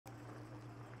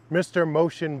Mr.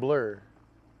 Motion Blur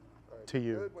to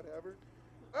you. Good, whatever.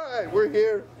 All right, we're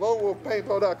here,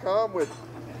 LoneWolfPaintball.com with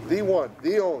the one,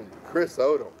 the only, Chris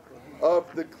Odom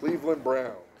of the Cleveland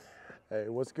Browns. Hey,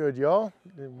 what's good, y'all?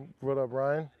 What up,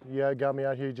 Ryan? Yeah, got me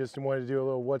out here. Just wanted to do a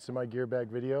little what's in my gear bag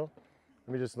video.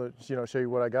 Let me just show you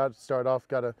what I got. Start off,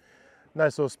 got a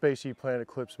nice little Spaceship Planet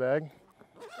Clips bag.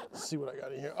 Let's see what I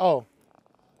got in here. Oh,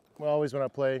 well, always when I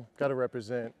play, got to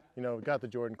represent. Got the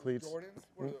Jordan cleats. Jordans?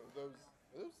 What are those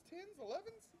 10s,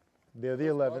 11s? They're the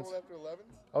 11s. Modeled after 11s?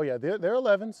 Oh yeah, they're 11s. They're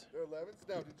 11s?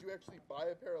 Now, did you actually buy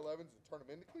a pair of 11s and turn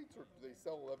them into cleats, or do they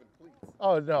sell 11 cleats?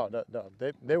 Oh, no.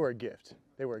 They were a gift.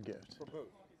 They were a gift. From who?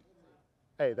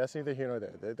 Hey, that's neither here nor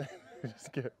there. They just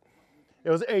a gift. It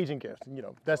was an agent gift.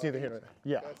 That's neither here nor there.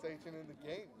 Yeah. Best agent in the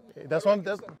game. That's one.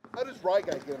 How does Rye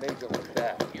Guy get an agent like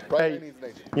that? Rye Guy needs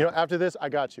an agent. After this, I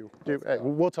got you. Dude, hey,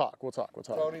 we'll talk.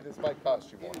 Tony, this might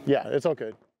cost you more. Yeah, it's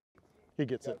okay. He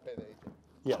gets it. Pay the agent.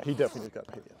 Yeah, he definitely got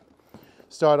to pay it.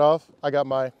 Start off, I got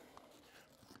my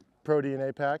Pro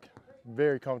DNA pack.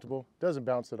 Very comfortable. Doesn't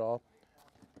bounce at all.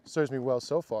 Serves me well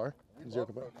so far. We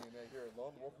love Pro DNA here at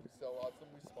Lone Wolf. We sell lots of them.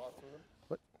 We sponsor them.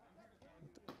 What?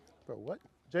 Bro, what?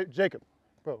 Jacob.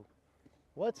 Bro,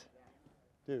 what?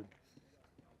 Dude.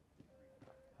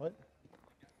 What?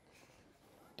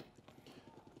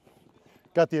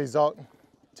 Got the Exalt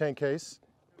tank case.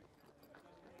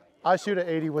 I shoot at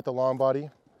 80 with the long body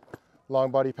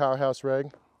Powerhouse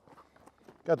reg.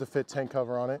 Got the fit tank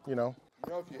cover on it, if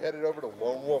you headed over to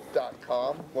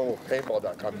lonewolf.com,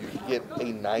 lonewolfpaintball.com, you can get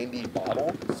a 90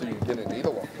 bottle, so you didn't need a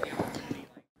long one.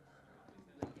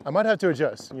 I might have to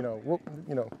adjust.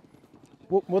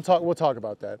 We'll talk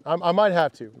about that. I might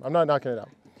have to. I'm not knocking it out.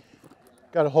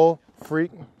 Got a whole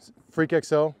Freak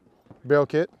XL barrel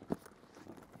kit.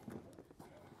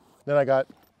 Then I got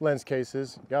lens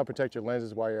cases. Gotta protect your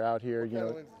lenses while you're out here.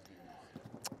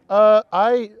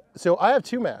 I have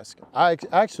two masks. I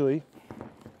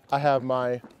have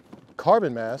my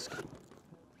carbon mask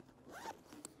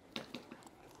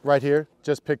right here.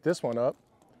 Just picked this one up.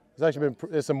 It's actually been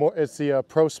it's the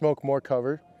Pro Smoke More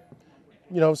cover.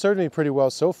 Served me pretty well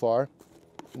so far.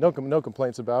 No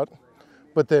complaints about.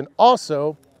 But then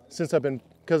also, because I've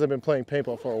been playing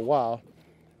paintball for a while,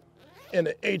 in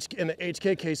the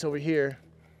HK case over here,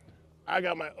 I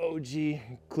got my OG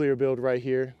clear build right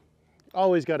here.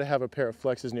 Always got to have a pair of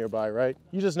flexes nearby, right?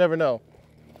 You just never know.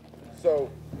 So,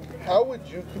 how would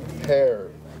you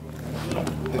compare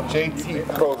the JT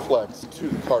Pro Flex to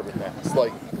the carbon mask?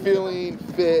 Like feeling,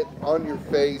 fit, on your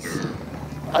face.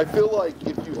 I feel like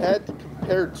if you had to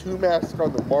compare two masks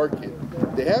on the market,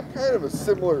 they have kind of a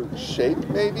similar shape,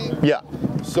 maybe? Yeah.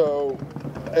 So,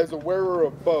 as a wearer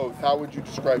of both, how would you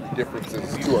describe the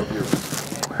differences to our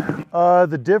viewers?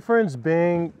 The difference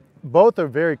being both are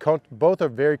very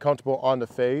comfortable on the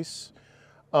face.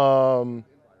 Comfortable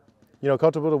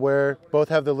to wear. Both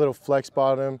have the little flex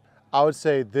bottom. I would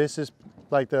say this is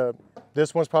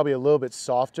this one's probably a little bit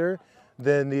softer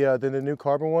than the new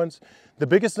carbon ones. The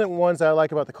biggest ones that I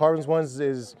like about the carbon ones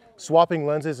is swapping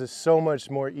lenses is so much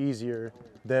more easier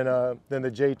than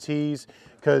the JTs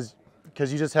because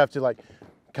you just have to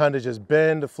kind of just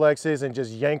bend the flexes and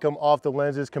just yank them off the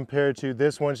lenses compared to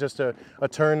this one's just a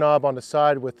turn knob on the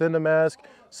side within the mask.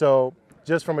 So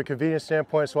just from a convenience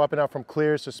standpoint, swapping out from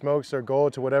clears to smokes or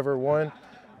gold to whatever one,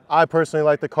 I personally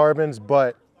like the carbons,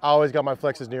 but I always got my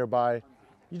flexes nearby.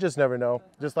 You just never know.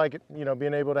 Just like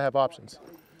being able to have options.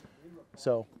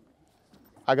 So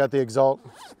I got the Exalt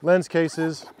lens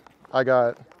cases. I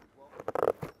got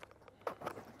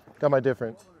my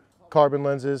different carbon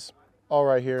lenses all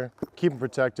right here. Keep them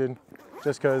protected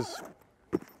just because,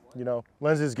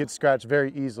 lenses get scratched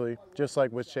very easily, just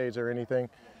like with shades or anything.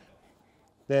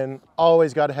 Then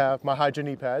always got to have my Hydra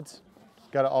knee pads.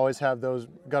 Got to always have those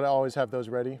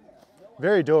ready.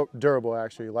 Very durable,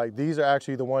 actually. These are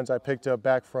actually the ones I picked up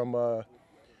back from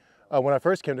when I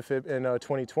first came to FIP in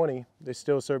 2020. They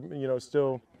still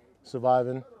still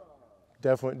surviving.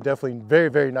 Definitely very,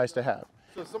 very nice to have.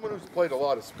 So someone who's played a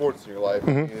lot of sports in your life,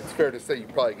 I mean, it's fair to say you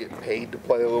probably get paid to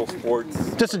play a little sports.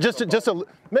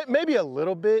 Maybe a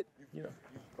little bit. You've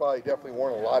probably definitely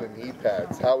worn a lot of knee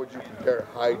pads. How would you compare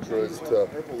Hydras to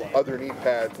other knee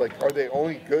pads? Are they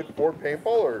only good for paintball,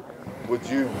 or would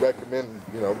you recommend,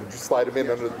 would you slide them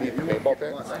in underneath the paintball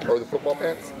pants or the football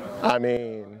pants? I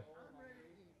mean,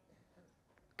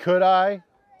 could I?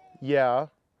 Yeah.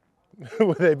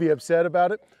 Would they be upset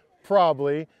about it?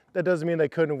 Probably. That doesn't mean they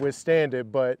couldn't withstand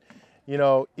it, but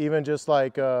even just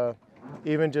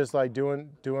doing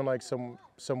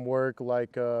some work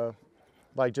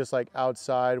just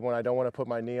outside when I don't want to put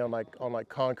my knee on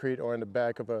concrete or in the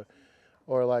back of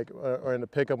or or in the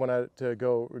pickup when I had to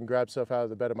go and grab stuff out of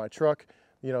the bed of my truck.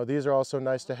 You know, these are also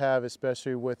nice to have,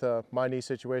 especially with my knee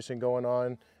situation going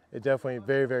on. It's definitely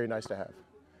very, very nice to have.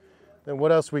 Then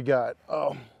what else we got?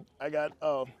 Oh, I got,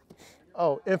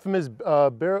 infamous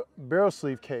barrel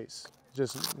sleeve case.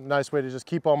 Just a nice way to just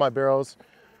keep all my barrels.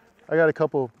 I got a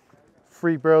couple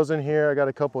freak barrels in here. I got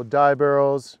a couple die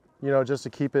barrels, you know, just to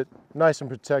keep it nice and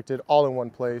protected all in one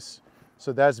place.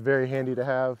 So that's very handy to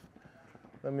have.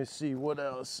 Let me see what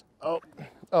else.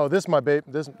 Oh, this is my baby.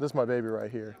 This is my baby right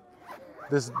here.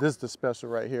 This is the special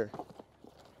right here.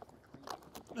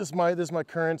 This is my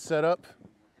current setup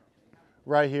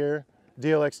right here.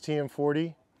 DLX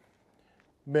TM40.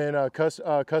 Been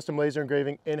custom laser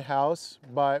engraving in-house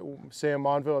by Sam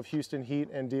Monville of Houston Heat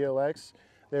and DLX.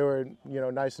 They were, you know,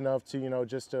 nice enough to, you know,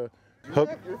 just to hook. Do you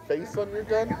have your face on your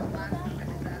gun?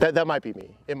 That might be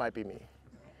me. It might be me.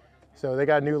 So they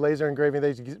got new laser engraving.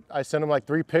 I sent them like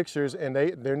 3 pictures, and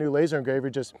their new laser engraver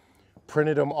just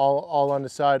printed them all on the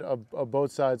side of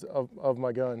both sides of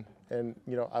my gun. And,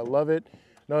 you know, I love it.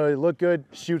 Not only look good,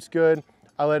 shoots good.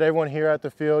 I let everyone here at the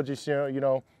field just, you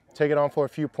know, take it on for a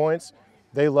few points.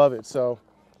 They love it. So,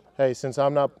 hey, since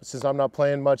I'm not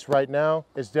playing much right now,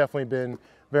 it's definitely been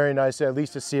very nice at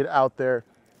least to see it out there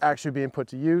actually being put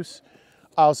to use.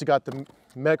 I also got the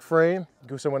mech frame,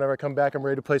 so whenever I come back, I'm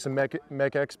ready to play some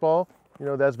mech X ball. You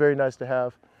know, that's very nice to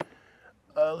have.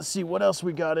 Let's see what else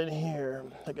we got in here.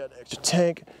 I got an extra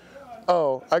tank.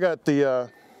 Oh, I got the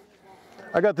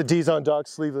D's on Doc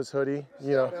sleeveless hoodie.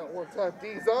 You know. Shout out one time,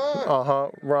 D's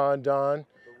on. Ron Don.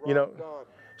 You know. Don.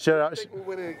 Shout out. I think we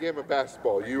win in a game of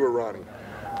basketball, you or Ronnie.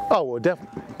 Oh, well,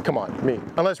 definitely. Come on, me.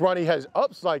 Unless Ronnie has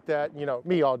ups like that, you know,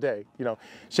 me all day. You know.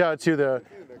 Shout out to the.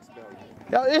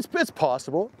 Yeah, it's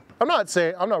possible. I'm not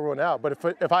ruling it out, but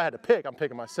if I had to pick, I'm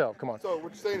picking myself. Come on. So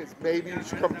what you're saying is maybe you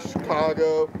should come to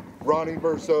Chicago, Ronnie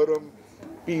versus Odom,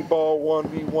 B-ball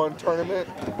 1v1 tournament.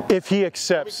 If he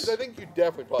accepts. Because I think you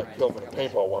definitely probably kill him in a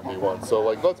paintball 1v1. So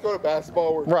like, let's go to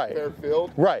basketball where it's right. a fair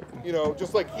field. Right. You know,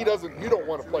 just like you don't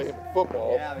want to play him in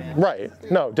football. Right.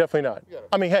 No, definitely not.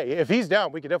 I mean, hey, if he's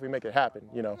down, we could definitely make it happen.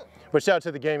 You know. But shout out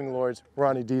to the gaming lords,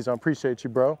 Ronnie Dizon. Appreciate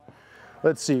you, bro.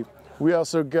 Let's see. We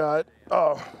also got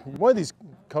one of these,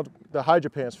 the Hydra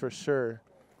pants for sure.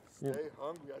 Stay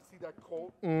hungry. I see that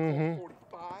Colt. Colt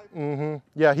 45.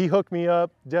 Yeah, he hooked me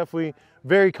up. Definitely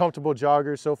very comfortable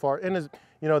jogger so far. And his,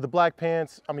 you know, the black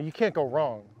pants. I mean, you can't go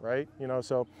wrong, right? You know,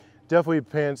 so definitely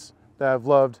pants that I've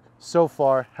loved so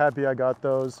far. Happy I got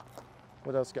those.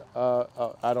 What else?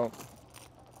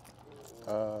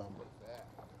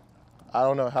 I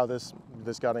don't know how this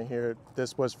got in here.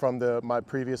 This was from my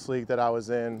previous league that I was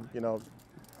in. You know.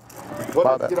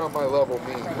 What does get on my level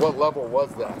mean? What level was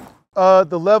that?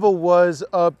 The level was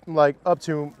up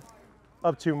to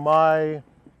my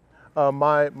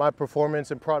my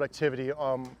performance and productivity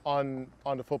on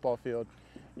the football field.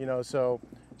 You know, so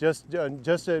just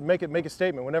to make a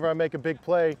statement. Whenever I make a big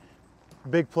play,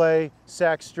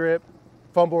 sack strip,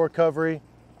 fumble recovery,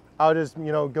 I'll just,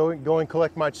 you know, go and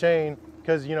collect my chain,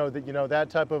 because you know that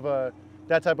type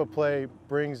of play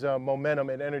brings momentum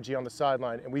and energy on the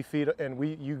sideline, and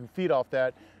you feed off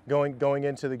that going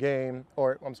into the game,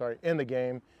 or I'm sorry, in the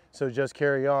game. So just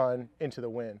carry on into the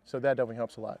win. So that definitely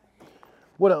helps a lot.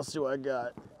 What else do I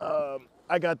got?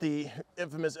 I got the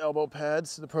infamous elbow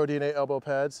pads, the Pro DNA elbow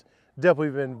pads. Definitely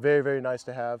been very, very nice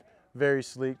to have. Very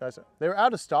sleek, nice. They were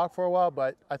out of stock for a while,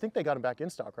 but I think they got them back in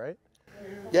stock, right?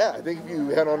 Yeah, I think if you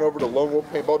head on over to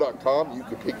lonewolfpaintball.com, you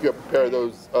can pick you up a pair of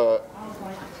those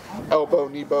elbow,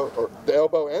 knee bow, or the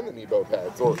elbow and the knee bow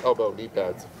pads, or elbow knee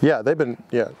pads. Yeah, they've been,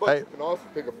 yeah. But you can also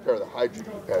pick up a pair of the Hydra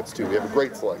knee pads too. We have a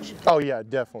great selection. Oh yeah,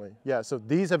 definitely. Yeah, so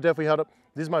these have definitely held up.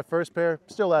 This is my first pair,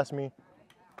 still lasts me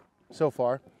so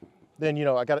far. Then, you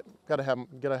know, I gotta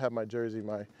have my jersey,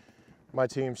 my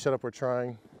team. Shut up, we're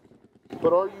trying.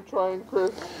 But are you trying,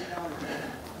 Chris?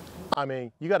 I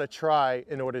mean, you gotta try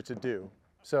in order to do.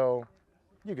 So,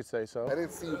 you could say so. I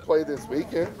didn't see you play this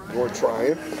weekend. You weren't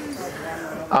trying.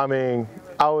 I mean,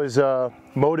 I was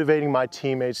motivating my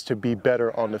teammates to be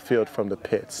better on the field from the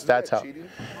pits. That's how. Cheating?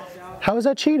 How is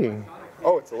that cheating?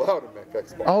 Oh, it's allowed in Mech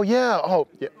X ball. Oh yeah. Oh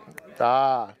yeah.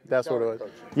 Ah, that's what it was.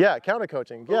 Yeah, counter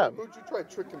coaching. Yeah. Who'd you try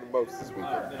tricking the most this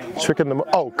weekend? Tricking them.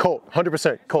 Oh, Colt.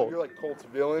 100% Colt. You're like Colt's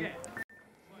villain.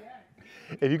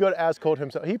 If you go to ask Colt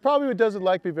himself, he probably doesn't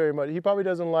like me very much. He probably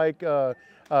doesn't like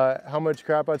how much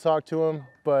crap I talk to him.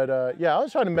 But yeah, I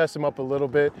was trying to mess him up a little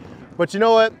bit. But you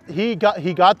know what? He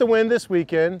got the win this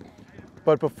weekend.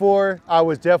 But before, I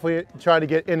was definitely trying to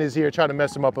get in his ear, trying to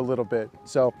mess him up a little bit.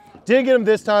 So didn't get him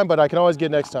this time, but I can always get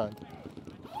next time.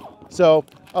 So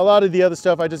a lot of the other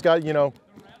stuff I just got,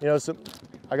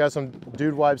 I got some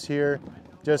dude wipes here.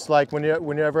 Just like when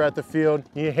you're ever at the field,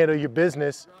 you handle your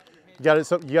business. You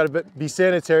gotta be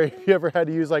sanitary. If you ever had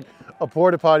to use like a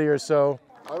porta potty or so.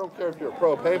 I don't care if you're a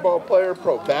pro paintball player,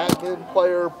 pro badminton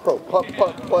player, pro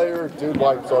putt player. Dude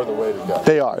wipes are the way to go.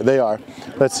 They are. They are.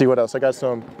 Let's see what else. I got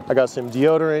some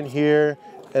deodorant here,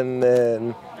 and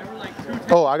then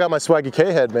I got my Swaggy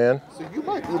K head, man. So you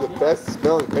might be the best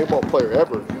smelling paintball player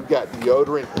ever if you got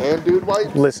deodorant and dude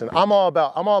wipes. Listen, I'm all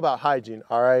about hygiene.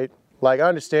 All right. Like I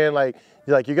understand, like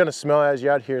you're gonna smell as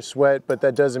you're out here sweat, but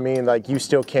that doesn't mean like you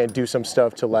still can't do some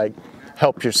stuff to like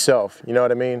help yourself. You know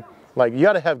what I mean? Like you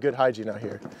gotta have good hygiene out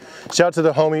here. Shout out to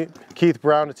the homie Keith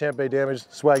Brown, the Tampa Bay Damage,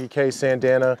 Swaggy K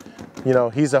Sandana. You know,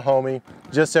 he's a homie.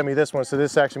 Just sent me this one, so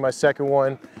this is actually my second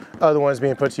one. Other one's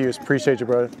being put to use. Appreciate you,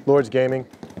 brother. Lords Gaming,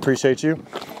 appreciate you.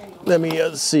 Let me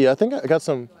see. I think I got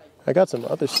some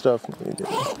other stuff.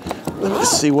 Let me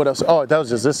see what else. Oh, that was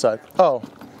just this side. Oh,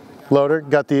 loader.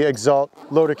 Got the Exalt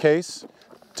loader case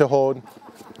to hold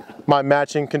my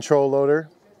matching control loader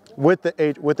with the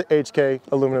HK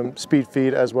aluminum speed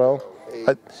feed as well.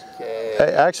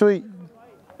 Actually,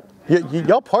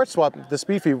 y'all part swap the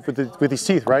speed feed with these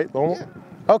teeth, right? Yeah.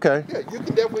 Okay. Yeah, you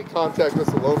can definitely contact us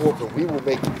at Lone Wolf, and we will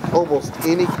make almost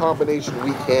any combination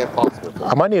we can possible.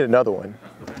 I might need another one.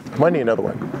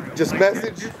 Just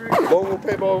message Lone Wolf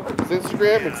Paintball's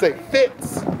Instagram and say,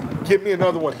 Fitz, give me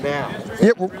another one now.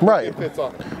 Yep, right. Fitz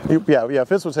on it. Yeah,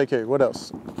 Fitz will take care of it. What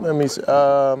else? Let me see.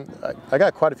 I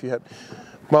got quite a few.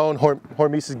 My own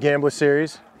Hormesis Gambler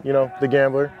series, you know, the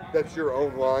Gambler. That's your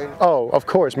own line? Oh, of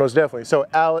course, most definitely. So,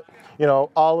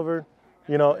 Oliver,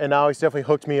 you know, and now he's definitely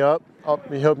hooked me up.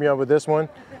 He hooked me up with this one.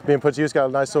 Being put to use, got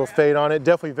a nice little fade on it.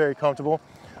 Definitely very comfortable.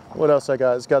 What else I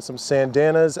got? It's got some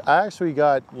sandanas. I actually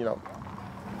got, you know.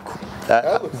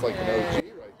 That looks like an OG right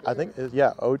there. I think,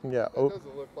 yeah, Odom, yeah. That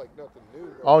doesn't look like nothing new.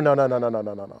 Right? Oh,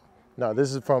 no. No,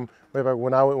 this is from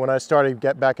when I started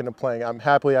get back into playing. I'm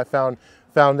happily I found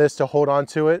this to hold on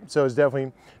to it. So it's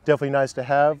definitely nice to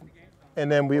have.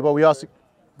 And then then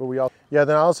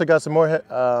I also got some more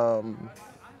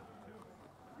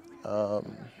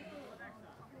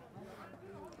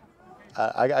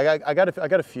I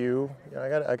got a few.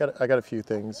 I got a few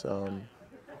things. I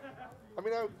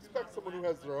mean, I would expect someone who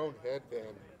has their own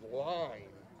headband line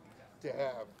to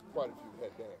have quite a few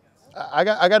headbands. I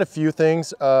got a few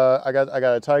things. I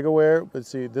got a Tiger Wear. Let's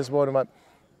see. This is one of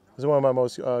my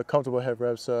most comfortable head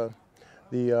reps.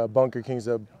 The Bunker King's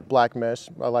black mesh.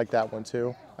 I like that one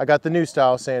too. I got the new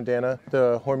style Sandana,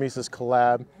 the Hormesis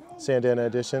collab Sandana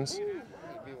editions.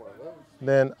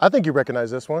 Then I think you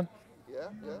recognize this one. Yeah.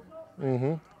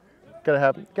 Mm-hmm.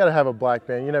 Gotta have a black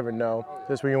band. You never know.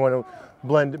 Just when you want to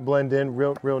blend in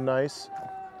real nice.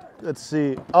 Let's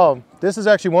see. Oh, this is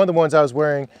actually one of the ones I was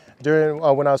wearing during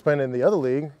when I was playing in the other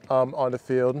league on the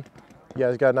field. Yeah,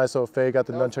 it's got a nice little fade. Got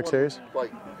the Nunchuck series.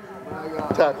 Like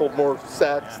tackled more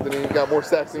sacks than he got more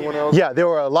sacks than anyone else. Yeah, there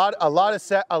were a lot of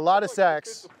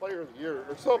sacks. Player of the year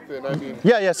or something. I mean.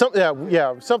 Yeah,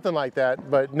 something like that.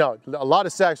 But no, a lot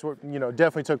of sacks were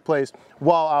definitely took place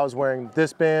while I was wearing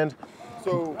this band.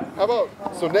 So how about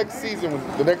next season?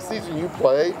 The next season you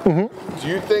play, do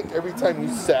you think every time you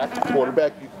sack a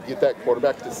quarterback, you can get that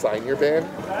quarterback to sign your band?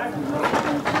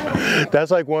 That's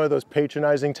like one of those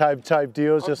patronizing type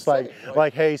deals. Just like,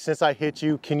 hey, since I hit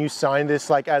you, can you sign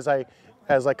this as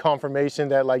like confirmation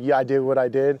that like I did what I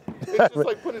did? It's just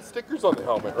like putting stickers on the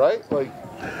helmet, right? Like,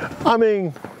 I mean,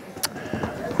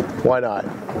 why not?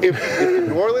 If the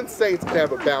New Orleans Saints can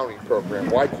have a bounty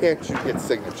program, why can't you get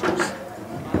signatures?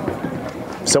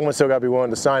 Someone still got to be willing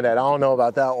to sign that. I don't know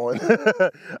about that one.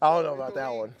 I don't know about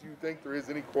that one. Do you think there is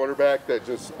any quarterback that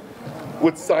just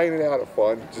would sign it out of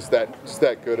fun? Just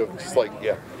that good of just like,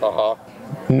 yeah,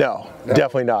 No,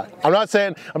 definitely not. I'm not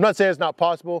saying it's not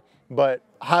possible, but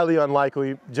highly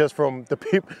unlikely just from the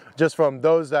people, just from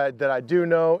those that I do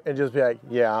know, and just be like,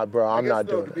 yeah, bro, I'm not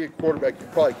doing it. To be a quarterback, you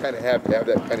probably kind of have to have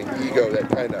that kind of ego, that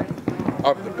kind of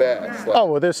I'm the best. Like,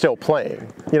 well, they're still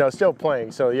playing, still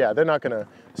playing. So yeah, they're not gonna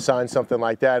sign something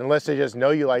like that unless they just know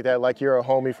you like that, like you're a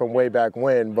homie from way back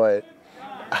when. But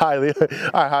I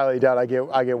highly doubt I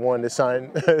get one to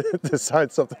sign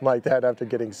something like that after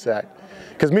getting sacked.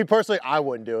 Because me personally, I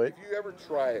wouldn't do it. If you ever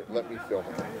try it, let me film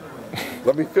it.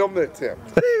 Let me film the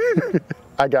attempt.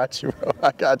 I got you, bro.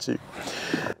 I got you.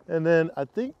 And then I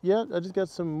think, yeah, I just got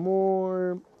some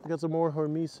more. I got some more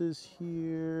Hormesis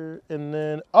here. And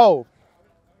then,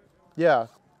 yeah,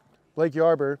 Blake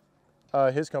Yarber,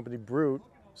 his company, Brute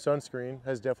Sunscreen,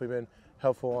 has definitely been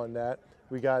helpful on that.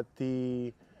 We got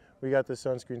the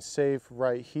sunscreen safe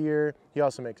right here. He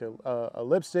also makes a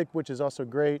lipstick, which is also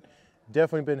great.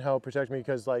 Definitely been help protect me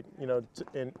because, like,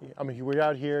 we're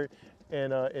out here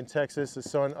in Texas. The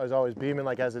sun is always beaming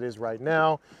like as it is right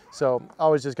now. So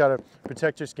always just gotta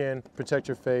protect your skin, protect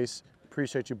your face.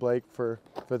 Appreciate you, Blake, for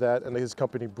that, and his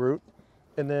company, Brute.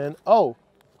 And then,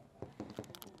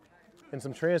 and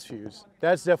some transfuse.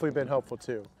 That's definitely been helpful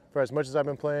too. For as much as I've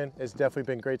been playing, it's definitely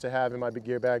been great to have in my big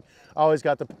gear bag. I always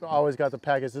got the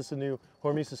package. This is a new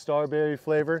Hormesis Starberry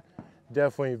flavor.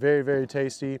 Definitely very, very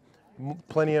tasty.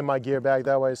 Plenty in my gear bag.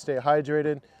 That way I stay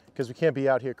hydrated, because we can't be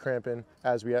out here cramping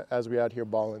as we out here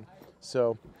balling.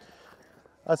 So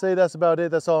I'd say that's about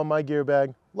it. That's all in my gear bag.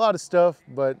 A lot of stuff,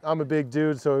 but I'm a big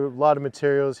dude, so a lot of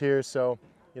materials here. So,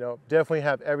 you know, definitely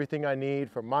have everything I need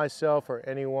for myself or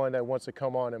anyone that wants to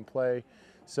come on and play.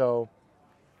 So,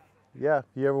 yeah, if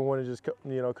you ever want to just,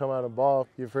 you know, come out and ball,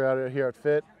 if you're out here at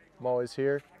Fit, I'm always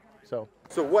here. So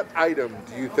what item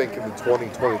do you think in the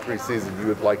 2023 season you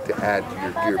would like to add to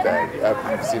your gear bag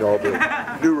after you've seen all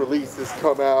the new releases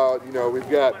come out? You know, we've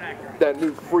got that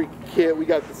new Freak kit, we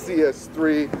got the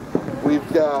CS3,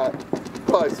 we've got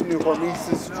probably some new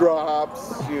Hormesis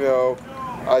drops, you know,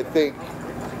 I think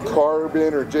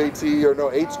Carbon or JT or no,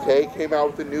 HK came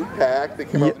out with a new pack. They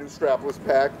came out with a new strapless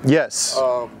pack. Yes.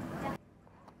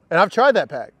 And I've tried that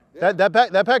pack. Yeah.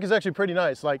 That pack is actually pretty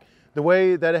nice. Like the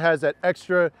way that it has the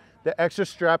extra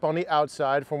strap on the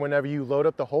outside from whenever you load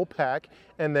up the whole pack,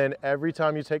 and then every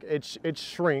time you take it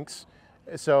shrinks.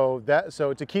 So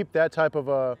to keep that type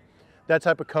of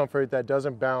comfort that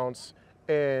doesn't bounce,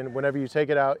 and whenever you take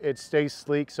it out, it stays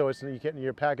sleek, so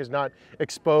your pack is not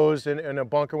exposed in a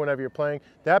bunker whenever you're playing.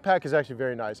 That pack is actually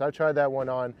very nice. I tried that one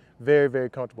on, very, very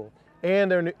comfortable.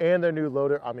 And their new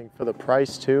loader, I mean, for the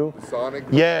price too. Sonic.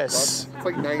 Yes. It's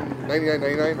like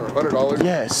 $99.99 or $100.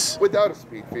 Yes. Without a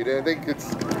speed feed, and I think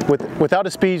it's without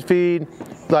a speed feed,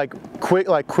 like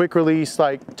quick release,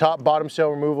 like top bottom shell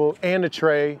removal, and a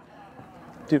tray.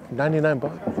 Dude,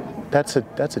 $99. That's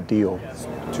a deal.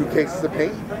 2 cases of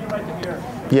paint.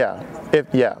 Yeah.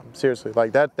 Seriously,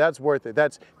 like that's worth it.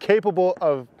 That's capable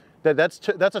of that's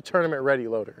a tournament ready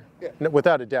loader. Yeah.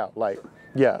 Without a doubt. Like.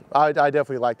 Yeah, I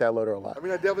definitely like that loader a lot. I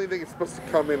mean, I definitely think it's supposed to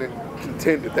come in and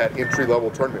contend with that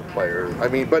entry-level tournament player. I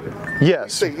mean, but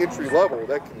yes, when you say entry-level,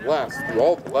 that can last through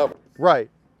all the levels. Right.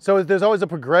 So there's always a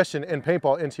progression in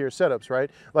paintball into your setups, right?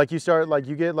 Like you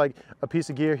get like a piece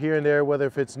of gear here and there, whether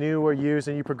if it's new or used,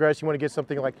 and you progress. You want to get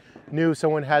something like new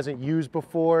someone hasn't used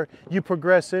before. You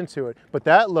progress into it. But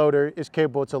that loader is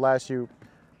capable to last you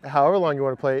however long you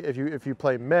want to play. If you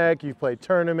play mech, you play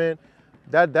tournament.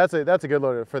 That's a good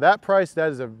loader. For that price, that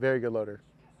is a very good loader,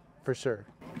 for sure.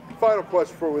 Final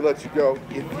question before we let you go.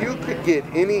 If you could get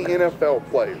any NFL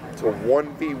player to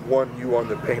 1v1 you on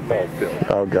the paintball field,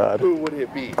 oh God, who would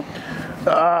it be?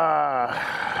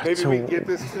 Maybe we get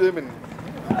this to them and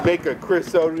make a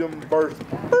Chris Odom versus,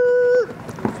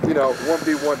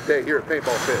 1v1 day here at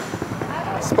Paintball Fit.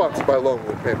 Sponsored by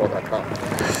LonewoodPaintball.com.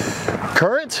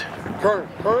 Current,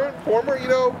 former,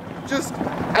 just,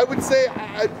 I would say,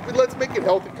 let's make it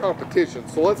healthy competition.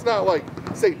 So let's not like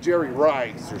say Jerry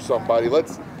Rice or somebody.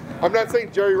 I'm not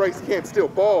saying Jerry Rice can't still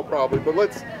ball probably, but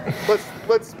let's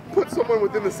put someone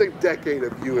within the same decade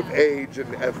of you of age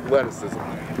and athleticism.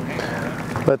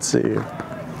 Let's see.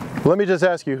 Let me just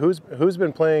ask you, who's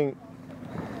been playing?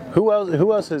 Who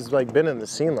else has like been in the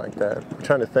scene like that? I'm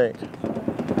trying to think.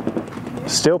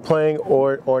 Still playing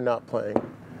or not playing.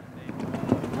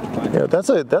 Yeah, that's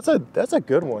a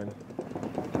good one.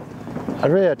 I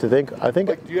really have to think. I think.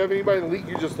 Like, do you have anybody in the league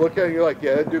you just look at and you're like,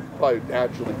 yeah, that dude could probably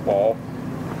naturally ball?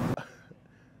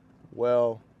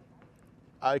 Well,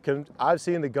 I've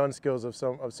seen the gun skills of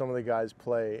some of the guys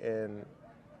play, and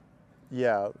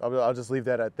yeah, I'll just leave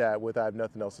that at that. I have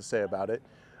nothing else to say about it.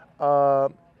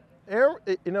 Aaron,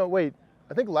 wait.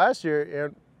 I think last year,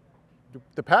 Aaron,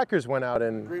 the Packers went out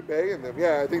and Green Bay and them.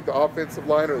 Yeah, I think the offensive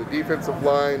line or the defensive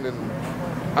line and.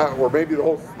 Or maybe the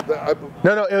whole.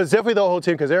 No, it was definitely the whole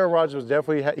team because Aaron Rodgers was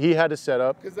definitely he had to set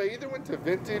up. Because they either went to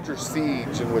Vintage or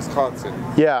Siege in Wisconsin.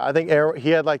 Yeah, I think he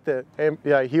had like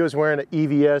he was wearing the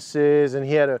EVS's and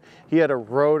he had a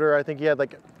rotor. I think it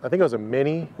was a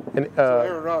Mini. And so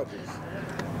Aaron Rodgers.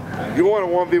 You want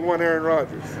a 1v1 Aaron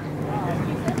Rodgers?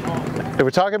 If we're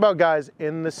talking about guys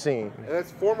in the scene. And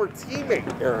that's former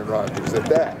teammate Aaron Rodgers at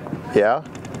that. Yeah.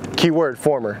 Keyword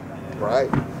former. Right.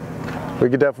 We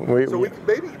could definitely. So we can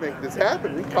maybe make this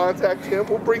happen. We contact him.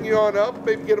 We'll bring you on up.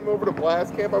 Maybe get him over to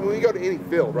Blast Camp. I mean, we go to any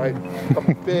field, right?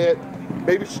 Come fit.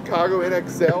 Maybe Chicago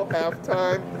NXL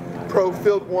halftime. Pro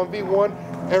field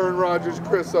 1v1. Aaron Rodgers,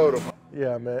 Chris Odom.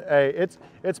 Yeah, man. Hey,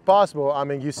 it's possible. I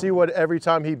mean, you see what every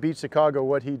time he beats Chicago,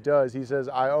 what he does. He says,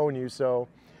 "I own you." So,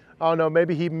 I don't know.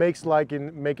 Maybe he makes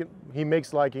liking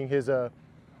his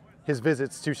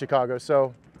visits to Chicago.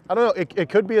 So, I don't know. It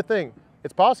could be a thing.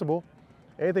 It's possible.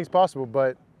 anything's possible.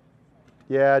 But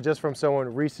yeah, just from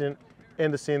someone recent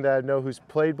in the scene that I know who's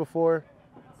played before,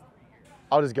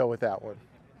 I'll just go with that one.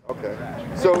 Okay.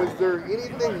 So is there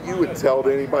anything you would tell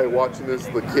to anybody watching this,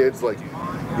 the kids, like,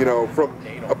 you know, from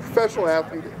a professional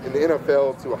athlete in the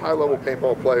NFL to a high-level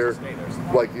paintball player,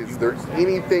 like, is there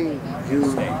anything you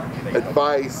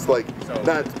advise, like,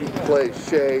 not to be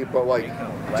cliche, but, like,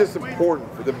 just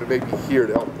important for them to maybe hear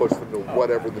to help push them to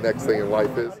whatever the next thing in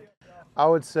life is? I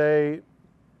would say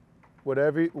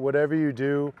whatever you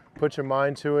do, put your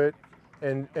mind to it,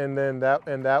 and then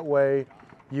that way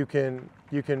you can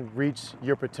reach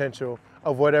your potential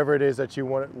of whatever it is that you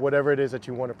want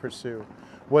to pursue.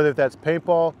 Whether that's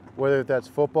paintball, whether that's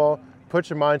football, put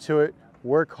your mind to it,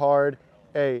 work hard,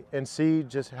 and see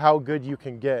just how good you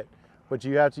can get. But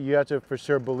you have to for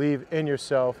sure believe in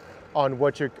yourself on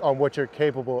what you're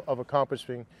capable of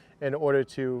accomplishing in order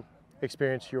to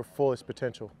experience your fullest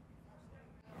potential.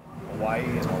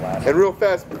 And real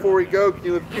fast before we go, can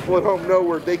you let people at home know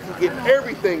where they can get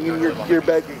everything in your gear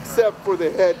bag except for the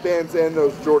headbands and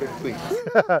those Jordan cleats?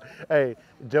 Hey,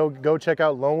 go check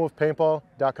out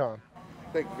lonewolfpaintball.com.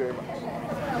 Thank you very much.